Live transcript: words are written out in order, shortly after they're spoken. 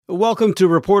Welcome to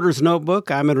Reporter's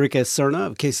Notebook. I'm Enrique Cerna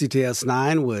of KCTS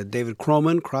 9 with David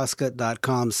Kroman,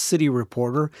 Crosscut.com's city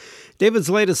reporter. David's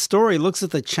latest story looks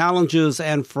at the challenges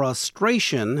and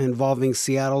frustration involving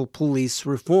Seattle police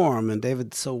reform. And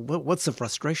David, so what's the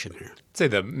frustration here? I'd say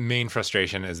the main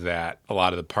frustration is that a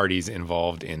lot of the parties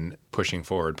involved in pushing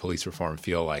forward police reform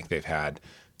feel like they've had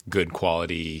good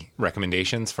quality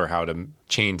recommendations for how to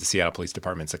change the Seattle Police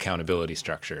Department's accountability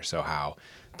structure. So how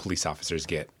police officers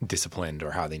get disciplined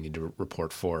or how they need to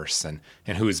report force and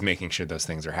who is making sure those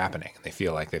things are happening. They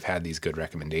feel like they've had these good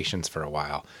recommendations for a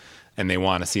while and they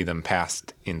want to see them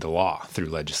passed into law through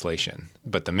legislation.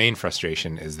 But the main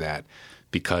frustration is that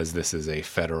because this is a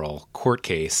federal court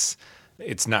case,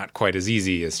 it's not quite as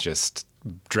easy as just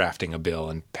drafting a bill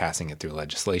and passing it through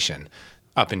legislation.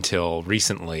 Up until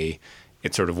recently,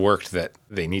 it sort of worked that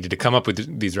they needed to come up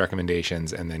with these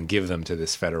recommendations and then give them to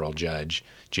this federal judge,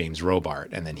 James Robart,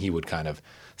 and then he would kind of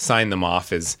sign them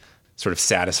off as sort of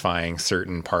satisfying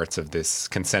certain parts of this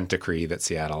consent decree that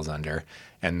Seattle's under.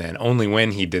 And then only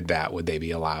when he did that would they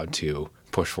be allowed to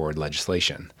push forward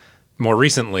legislation. More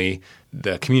recently,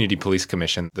 the Community Police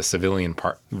Commission, the civilian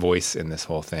voice in this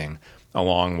whole thing,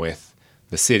 along with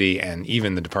the city and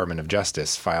even the Department of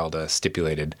Justice, filed a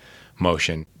stipulated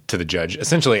motion to the judge,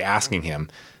 essentially asking him,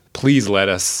 please let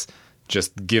us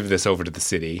just give this over to the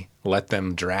city, let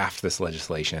them draft this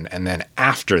legislation, and then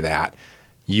after that,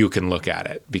 you can look at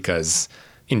it. Because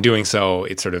in doing so,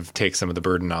 it sort of takes some of the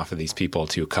burden off of these people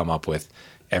to come up with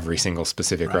every single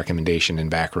specific recommendation in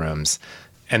back rooms.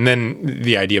 And then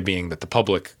the idea being that the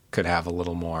public could have a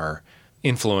little more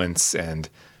influence and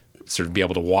sort of be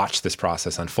able to watch this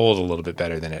process unfold a little bit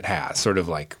better than it has, sort of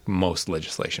like most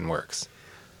legislation works.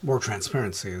 More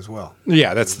transparency as well.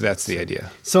 Yeah, that's the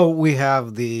idea. So we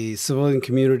have the Civilian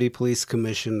Community Police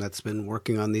Commission that's been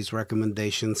working on these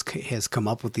recommendations, has come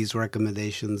up with these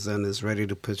recommendations, and is ready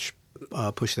to push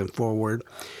them forward.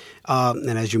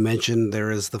 And as you mentioned,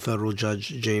 there is the federal judge,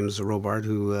 James Robart,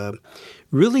 who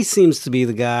really seems to be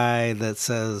the guy that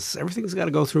says everything's got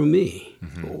to go through me.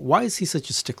 Mm-hmm. Why is he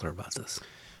such a stickler about this?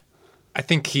 I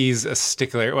think he's a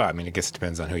stickler. Well, I mean, I guess it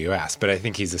depends on who you ask, but I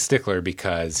think he's a stickler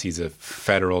because he's a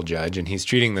federal judge and he's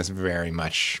treating this very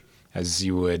much as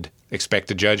you would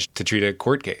expect a judge to treat a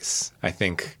court case. I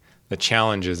think the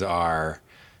challenges are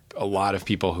a lot of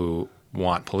people who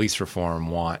want police reform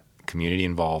want community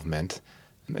involvement.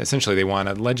 Essentially, they want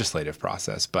a legislative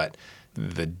process, but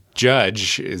the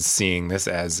judge is seeing this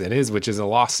as it is, which is a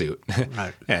lawsuit.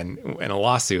 Right. And in a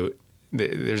lawsuit,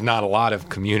 there's not a lot of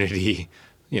community.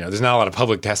 There's not a lot of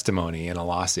public testimony in a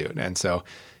lawsuit. And so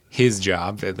his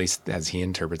job, at least as he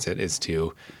interprets it, is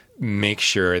to make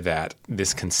sure that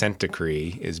this consent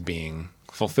decree is being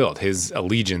fulfilled. His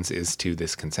allegiance is to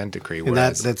this consent decree. And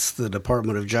that's the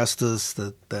Department of Justice.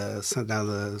 Now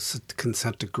the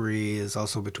consent decree is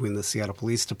also between the Seattle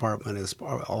Police Department, is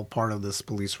all part of this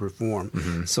police reform.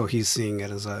 Mm-hmm. So he's seeing it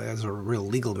as a real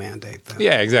legal mandate then.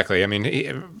 Yeah, exactly. I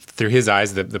mean, through his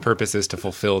eyes, the purpose is to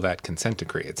fulfill that consent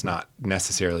decree. It's not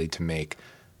necessarily to make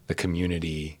the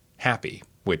community happy,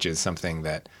 which is something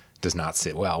that does not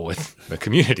sit well with the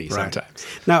community sometimes.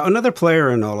 Now, another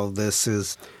player in all of this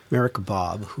is Enrique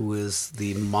Bob, who is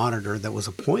the monitor that was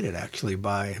appointed actually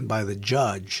by the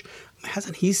judge.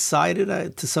 Hasn't he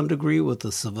sided to some degree with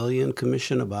the Civilian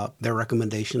Commission about their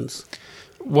recommendations?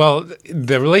 Well,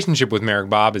 the relationship with Enrique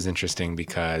Bob is interesting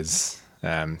because,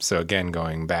 so again,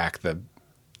 going back, the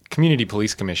Community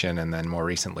Police Commission and then more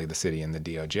recently the city and the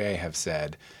DOJ have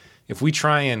said, if we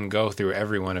try and go through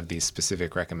every one of these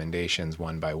specific recommendations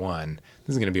one by one,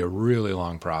 this is going to be a really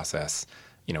long process.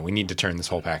 We need to turn this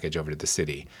whole package over to the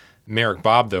city. Enrique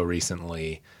Bob, though,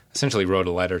 recently essentially wrote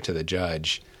a letter to the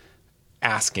judge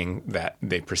asking that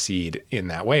they proceed in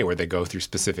that way where they go through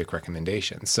specific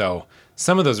recommendations. So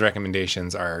some of those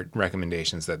recommendations are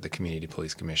recommendations that the Community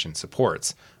Police Commission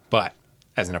supports. But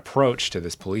as an approach to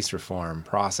this police reform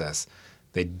process,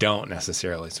 they don't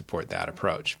necessarily support that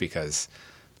approach because,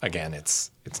 again,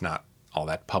 it's not all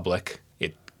that public.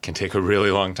 It can take a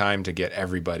really long time to get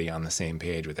everybody on the same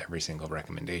page with every single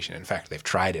recommendation. In fact, they've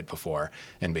tried it before,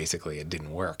 and basically it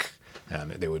didn't work.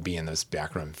 They would be in this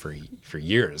back room for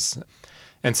years.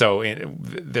 And so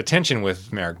the tension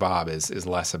with Enrique Bob is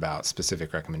less about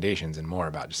specific recommendations and more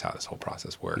about just how this whole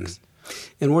process works.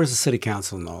 And where's the city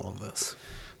council in all of this?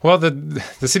 Well,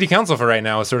 the city council for right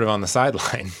now is sort of on the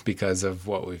sideline because of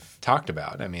what we've talked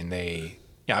about. I mean, they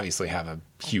obviously have a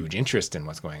huge interest in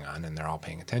what's going on, and they're all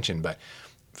paying attention. But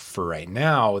for right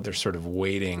now, they're sort of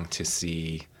waiting to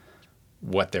see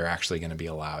what they're actually going to be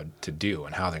allowed to do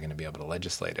and how they're going to be able to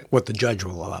legislate it. What the judge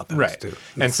will allow them right. to do.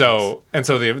 And so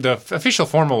the official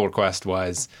formal request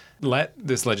was let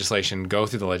this legislation go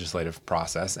through the legislative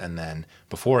process, and then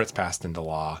before it's passed into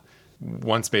law,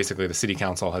 once basically the city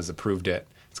council has approved it,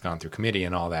 it's gone through committee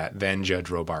and all that, then Judge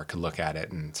Robart could look at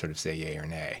it and sort of say yay or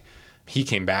nay. He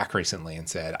came back recently and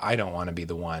said, I don't want to be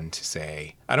the one to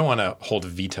say, I don't want to hold a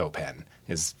veto pen,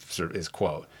 is sort of his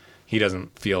quote. He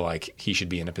doesn't feel like he should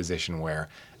be in a position where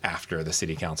after the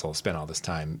city council spent all this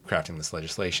time crafting this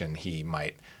legislation, he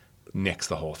might nix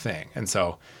the whole thing. And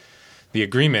so the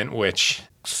agreement, which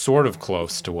sort of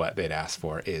close to what they'd asked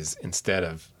for, is instead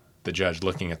of the judge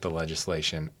looking at the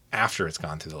legislation after it's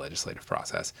gone through the legislative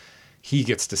process, he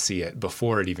gets to see it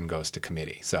before it even goes to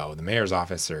committee. So the mayor's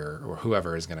office or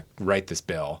whoever is going to write this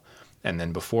bill, and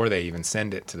then before they even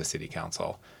send it to the city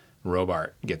council,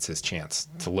 Robart gets his chance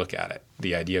to look at it.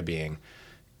 The idea being,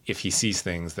 if he sees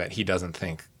things that he doesn't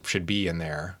think should be in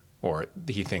there, or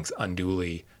he thinks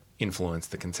unduly influence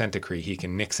the consent decree, he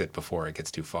can nix it before it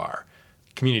gets too far.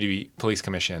 Community Police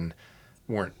Commission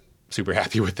weren't super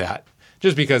happy with that,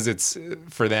 just because it's,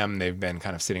 for them, they've been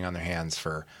kind of sitting on their hands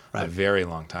for a very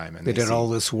long time. And they did all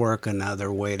this work, and now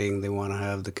they're waiting. They want to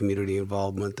have the community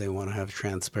involvement. They want to have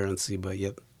transparency, but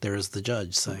yet there's the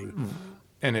judge saying...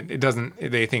 And it doesn't.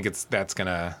 They think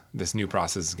this new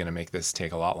process is gonna make this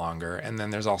take a lot longer. And then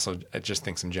there's also, I just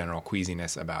think, some general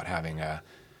queasiness about having a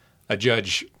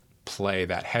judge play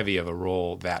that heavy of a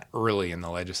role that early in the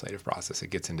legislative process. It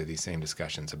gets into these same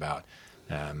discussions about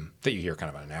that you hear kind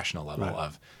of on a national level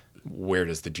of where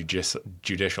does the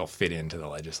judicial fit into the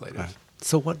legislative. Right.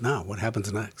 So what now? What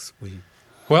happens next?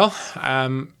 Well,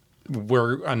 on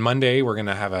Monday we're going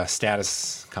to have a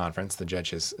status conference. The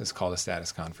judge has called a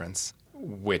status conference,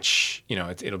 which,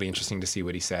 it'll be interesting to see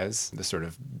what he says. The sort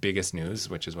of biggest news,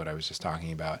 which is what I was just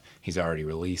talking about, he's already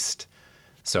released.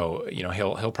 So,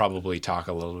 he'll probably talk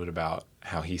a little bit about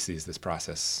how he sees this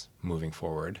process moving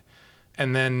forward.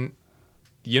 And then,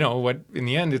 what in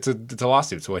the end, it's a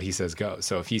lawsuit. So what he says goes.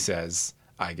 So if he says,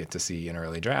 I get to see an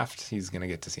early draft, he's going to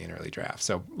get to see an early draft.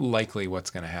 So likely what's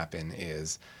going to happen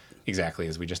is exactly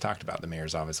as we just talked about. The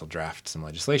mayor's office will draft some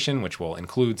legislation, which will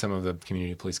include some of the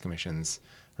Community Police Commission's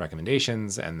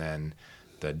recommendations, and then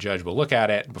the judge will look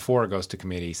at it before it goes to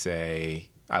committee, say,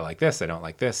 I like this, I don't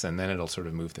like this, and then it'll sort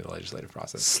of move through the legislative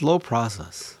process. Slow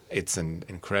process. It's an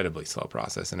incredibly slow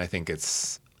process, and I think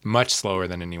it's much slower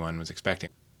than anyone was expecting.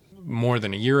 More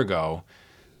than a year ago,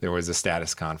 there was a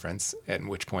status conference, at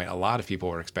which point a lot of people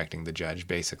were expecting the judge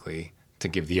basically to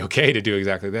give the okay to do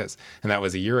exactly this. And that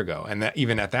was a year ago. And that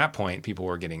even at that point, people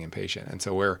were getting impatient. And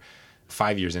so we're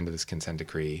 5 years into this consent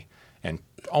decree and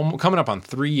coming up on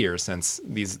 3 years since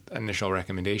these initial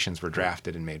recommendations were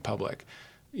drafted and made public.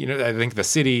 I think the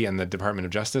city and the Department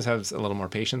of Justice has a little more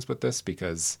patience with this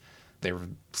because they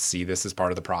see this as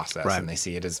part of the process, and they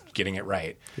see it as getting it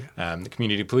right. Yeah. The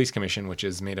Community Police Commission, which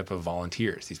is made up of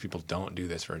volunteers, these people don't do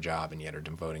this for a job and yet are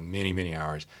devoting many, many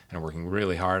hours and are working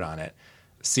really hard on it,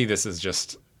 see this as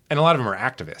just, and a lot of them are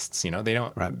activists.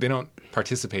 They don't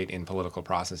participate in political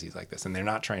processes like this, and they're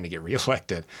not trying to get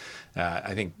reelected.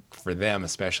 I think for them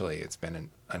especially, it's been an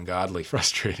ungodly,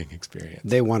 frustrating experience.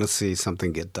 They want to see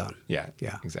something get done. Yeah,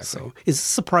 exactly. So, is this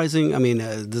surprising? I mean,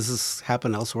 does this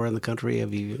happen elsewhere in the country?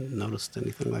 Have you noticed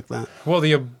anything like that? Well,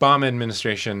 the Obama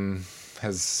administration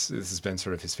this has been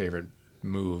sort of his favorite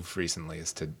move recently,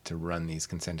 is to run these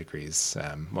consent decrees.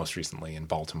 Most recently in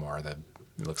Baltimore, it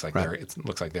looks like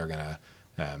they're going to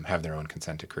have their own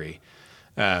consent decree.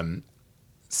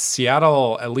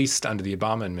 Seattle, at least under the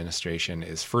Obama administration,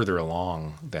 is further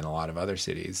along than a lot of other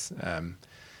cities.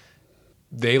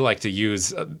 They like to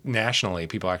use, nationally,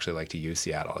 people actually like to use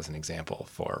Seattle as an example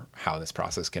for how this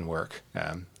process can work.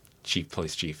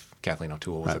 Police Chief Kathleen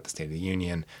O'Toole was at the State of the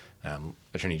Union.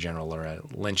 Attorney General Loretta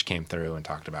Lynch came through and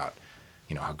talked about,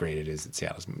 how great it is that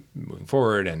Seattle's moving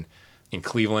forward. And in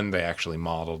Cleveland, they actually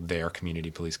modeled their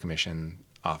Community Police Commission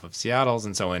off of Seattle's.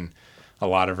 And so in a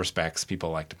lot of respects, people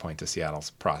like to point to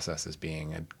Seattle's process as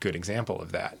being a good example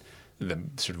of that. The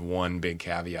sort of one big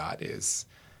caveat is,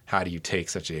 how do you take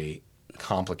such a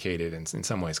complicated and in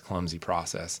some ways clumsy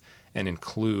process and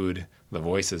include the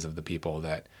voices of the people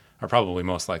that are probably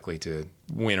most likely to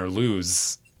win or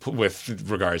lose with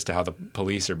regards to how the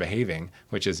police are behaving,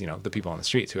 which is, the people on the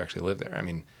streets who actually live there. I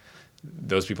mean,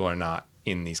 those people are not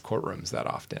in these courtrooms that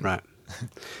often. Right.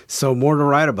 So more to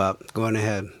write about going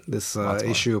ahead. This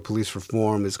issue of police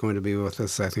reform is going to be with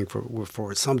us, I think,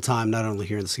 for some time, not only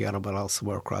here in Seattle, but also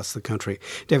across the country.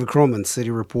 David Kroman,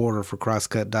 city reporter for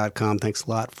Crosscut.com. Thanks a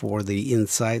lot for the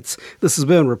insights. This has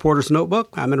been Reporter's Notebook.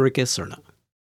 I'm Enrique Cerna.